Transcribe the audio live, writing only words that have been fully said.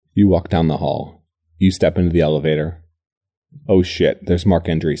You walk down the hall. You step into the elevator. Oh shit, there's Marc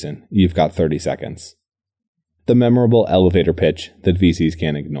Andreessen. You've got 30 seconds. The memorable elevator pitch that VCs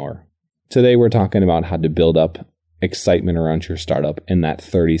can't ignore. Today we're talking about how to build up excitement around your startup in that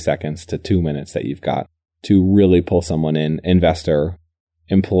 30 seconds to 2 minutes that you've got to really pull someone in, investor,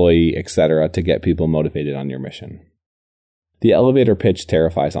 employee, etc., to get people motivated on your mission. The elevator pitch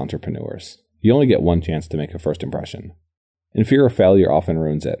terrifies entrepreneurs. You only get one chance to make a first impression, and fear of failure often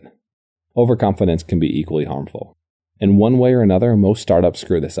ruins it. Overconfidence can be equally harmful. In one way or another, most startups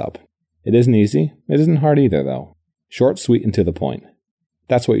screw this up. It isn't easy. It isn't hard either, though. Short, sweet, and to the point.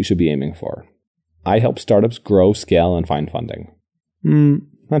 That's what you should be aiming for. I help startups grow, scale, and find funding.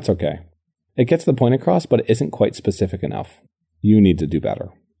 That's okay. It gets the point across, but it isn't quite specific enough. You need to do better.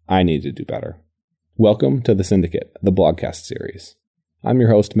 I need to do better. Welcome to The Syndicate, the blogcast series. I'm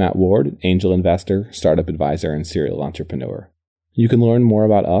your host, Matt Ward, angel investor, startup advisor, and serial entrepreneur. You can learn more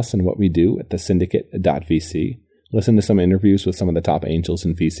about us and what we do at thesyndicate.vc. Listen to some interviews with some of the top angels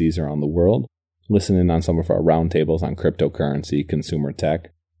and VCs around the world. Listen in on some of our roundtables on cryptocurrency, consumer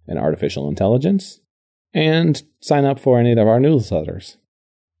tech, and artificial intelligence. And sign up for any of our newsletters.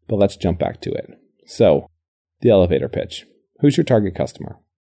 But let's jump back to it. So, the elevator pitch. Who's your target customer?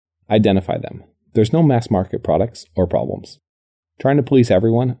 Identify them. There's no mass market products or problems. Trying to please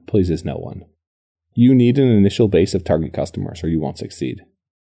everyone pleases no one. You need an initial base of target customers or you won't succeed.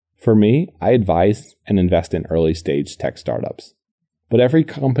 For me, I advise and invest in early stage tech startups. But every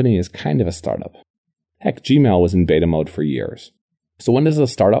company is kind of a startup. Heck, Gmail was in beta mode for years. So when does a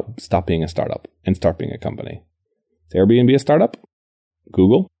startup stop being a startup and start being a company? Is Airbnb a startup?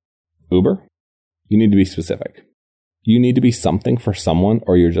 Google? Uber? You need to be specific. You need to be something for someone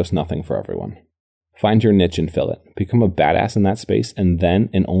or you're just nothing for everyone. Find your niche and fill it. Become a badass in that space, and then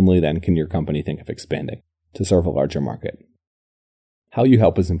and only then can your company think of expanding to serve a larger market. How you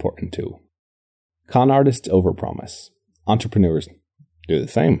help is important too. Con artists overpromise. Entrepreneurs do the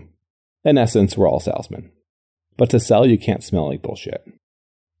same. In essence, we're all salesmen. But to sell, you can't smell like bullshit.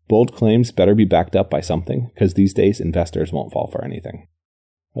 Bold claims better be backed up by something, because these days investors won't fall for anything.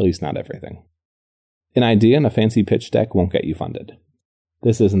 At least not everything. An idea and a fancy pitch deck won't get you funded.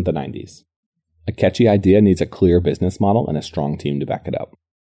 This isn't the 90s. A catchy idea needs a clear business model and a strong team to back it up.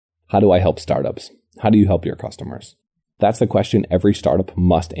 How do I help startups? How do you help your customers? That's the question every startup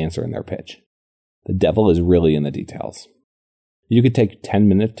must answer in their pitch. The devil is really in the details. You could take 10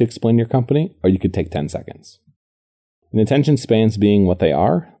 minutes to explain your company, or you could take 10 seconds. And attention spans being what they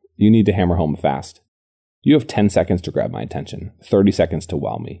are, you need to hammer home fast. You have 10 seconds to grab my attention, 30 seconds to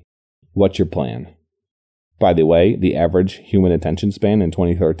wow me. What's your plan? By the way, the average human attention span in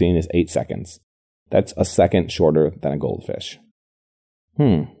 2013 is 8 seconds. That's a second shorter than a goldfish.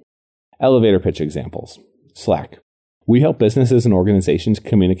 Elevator pitch examples. Slack. We help businesses and organizations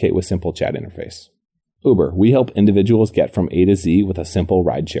communicate with simple chat interface. Uber. We help individuals get from A to Z with a simple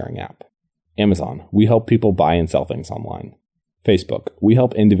ride-sharing app. Amazon. We help people buy and sell things online. Facebook. We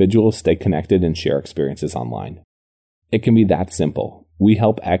help individuals stay connected and share experiences online. It can be that simple. We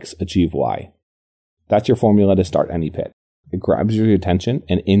help X achieve Y. That's your formula to start any pitch. It grabs your attention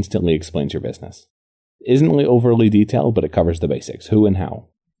and instantly explains your business. It isn't really overly detailed, but it covers the basics, who and how.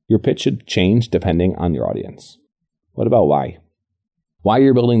 Your pitch should change depending on your audience. What about why? Why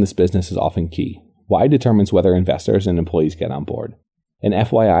you're building this business is often key. Why determines whether investors and employees get on board. And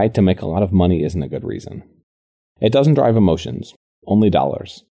FYI, to make a lot of money isn't a good reason. It doesn't drive emotions, only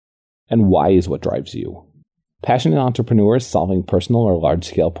dollars. And why is what drives you. Passionate entrepreneurs solving personal or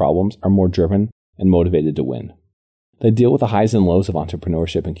large-scale problems are more driven and motivated to win. They deal with the highs and lows of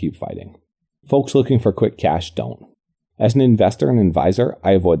entrepreneurship and keep fighting. Folks looking for quick cash don't. As an investor and advisor,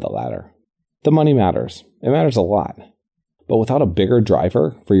 I avoid the latter. The money matters. It matters a lot. But without a bigger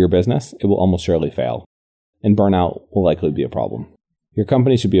driver for your business, it will almost surely fail. And burnout will likely be a problem. Your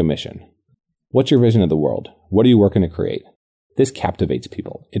company should be a mission. What's your vision of the world? What are you working to create? This captivates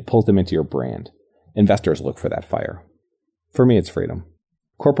people. It pulls them into your brand. Investors look for that fire. For me, it's freedom.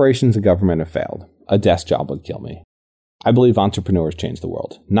 Corporations and government have failed. A desk job would kill me. I believe entrepreneurs change the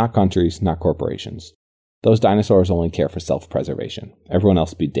world, not countries, not corporations. Those dinosaurs only care for self-preservation. Everyone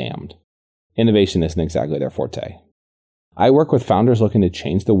else be damned. Innovation isn't exactly their forte. I work with founders looking to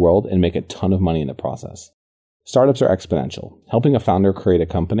change the world and make a ton of money in the process. Startups are exponential. Helping a founder create a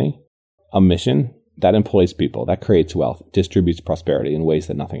company, a mission, that employs people, that creates wealth, distributes prosperity in ways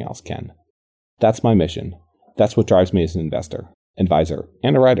that nothing else can. That's my mission. That's what drives me as an investor, advisor,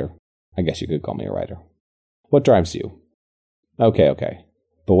 and a writer. I guess you could call me a writer. What drives you? Okay.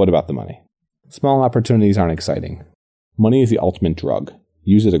 But what about the money? Small opportunities aren't exciting. Money is the ultimate drug.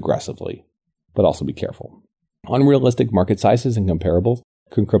 Use it aggressively, but also be careful. Unrealistic market sizes and comparables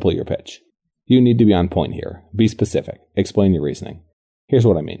can cripple your pitch. You need to be on point here. Be specific. Explain your reasoning. Here's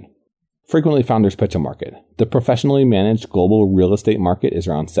what I mean. Frequently, founders pitch a market. The professionally managed global real estate market is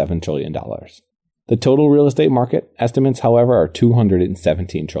around $7 trillion. The total real estate market estimates, however, are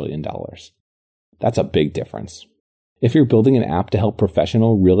 $217 trillion. That's a big difference. If you're building an app to help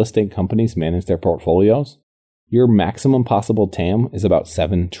professional real estate companies manage their portfolios, your maximum possible TAM is about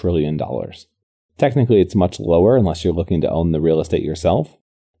 $7 trillion. Technically, it's much lower unless you're looking to own the real estate yourself,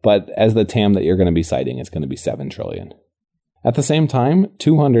 but as the TAM that you're going to be citing, it's going to be $7 trillion. At the same time,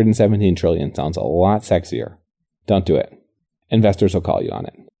 $217 trillion sounds a lot sexier. Don't do it. Investors will call you on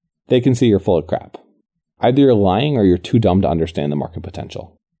it. They can see you're full of crap. Either you're lying or you're too dumb to understand the market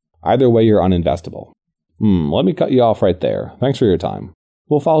potential. Either way, you're uninvestable. Let me cut you off right there. Thanks for your time.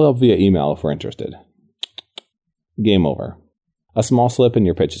 We'll follow up via email if we're interested. Game over. A small slip and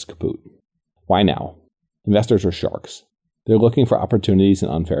your pitch is kaput. Why now? Investors are sharks. They're looking for opportunities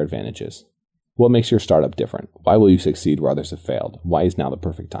and unfair advantages. What makes your startup different? Why will you succeed where others have failed? Why is now the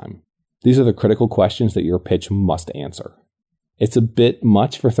perfect time? These are the critical questions that your pitch must answer. It's a bit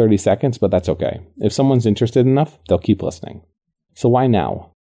much for 30 seconds, but that's okay. If someone's interested enough, they'll keep listening. So why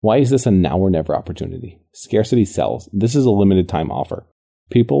now? Why is this a now or never opportunity? Scarcity sells. This is a limited time offer.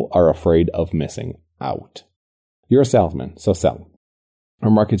 People are afraid of missing out. You're a salesman, so sell.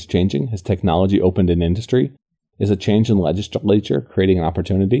 Our market's changing. Has technology opened an industry? Is a change in legislature creating an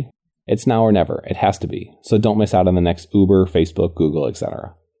opportunity? It's now or never. It has to be. So don't miss out on the next Uber, Facebook, Google,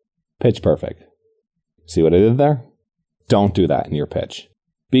 etc. Pitch perfect. See what I did there? Don't do that in your pitch.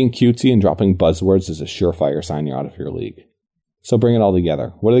 Being cutesy and dropping buzzwords is a surefire sign you're out of your league. So bring it all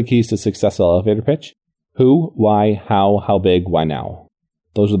together. What are the keys to successful elevator pitch? Who, why, how big, why now?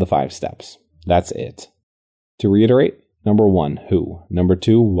 Those are the 5 steps. That's it. To reiterate, number 1, who. Number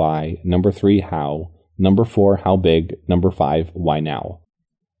 2, why. Number 3, how. Number 4, how big. Number 5, why now?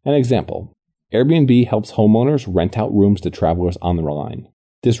 An example. Airbnb helps homeowners rent out rooms to travelers on the line,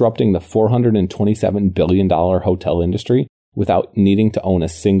 disrupting the $427 billion hotel industry without needing to own a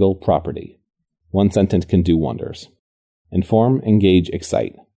single property. One sentence can do wonders. Inform, engage,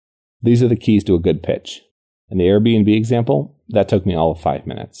 excite. These are the keys to a good pitch. In the Airbnb example, that took me all of 5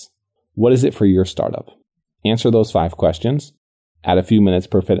 minutes. What is it for your startup? Answer those 5 questions, add a few minutes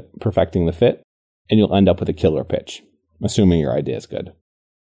perfecting the fit, and you'll end up with a killer pitch, assuming your idea is good.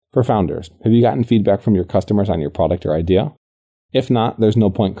 For founders, have you gotten feedback from your customers on your product or idea? If not, there's no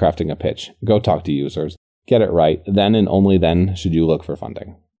point crafting a pitch. Go talk to users. Get it right. Then and only then should you look for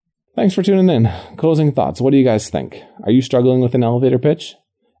funding. Thanks for tuning in. Closing thoughts. What do you guys think? Are you struggling with an elevator pitch?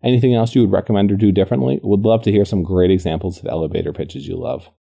 Anything else you would recommend or do differently? Would love to hear some great examples of elevator pitches you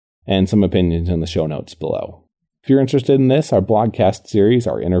love. And some opinions in the show notes below. If you're interested in this, our blogcast series,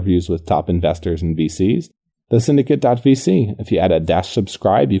 our interviews with top investors and VCs, thesyndicate.vc. If you add a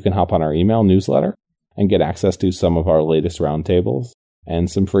 --subscribe, you can hop on our email newsletter and get access to some of our latest roundtables and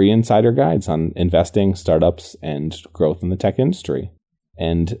some free insider guides on investing, startups, and growth in the tech industry.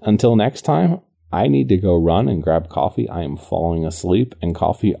 And until next time, I need to go run and grab coffee. I am falling asleep, and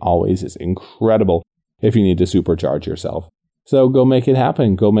coffee always is incredible if you need to supercharge yourself. So go make it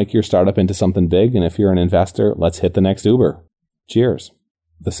happen. Go make your startup into something big. And if you're an investor, let's hit the next Uber. Cheers.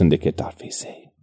 thesyndicate.vc.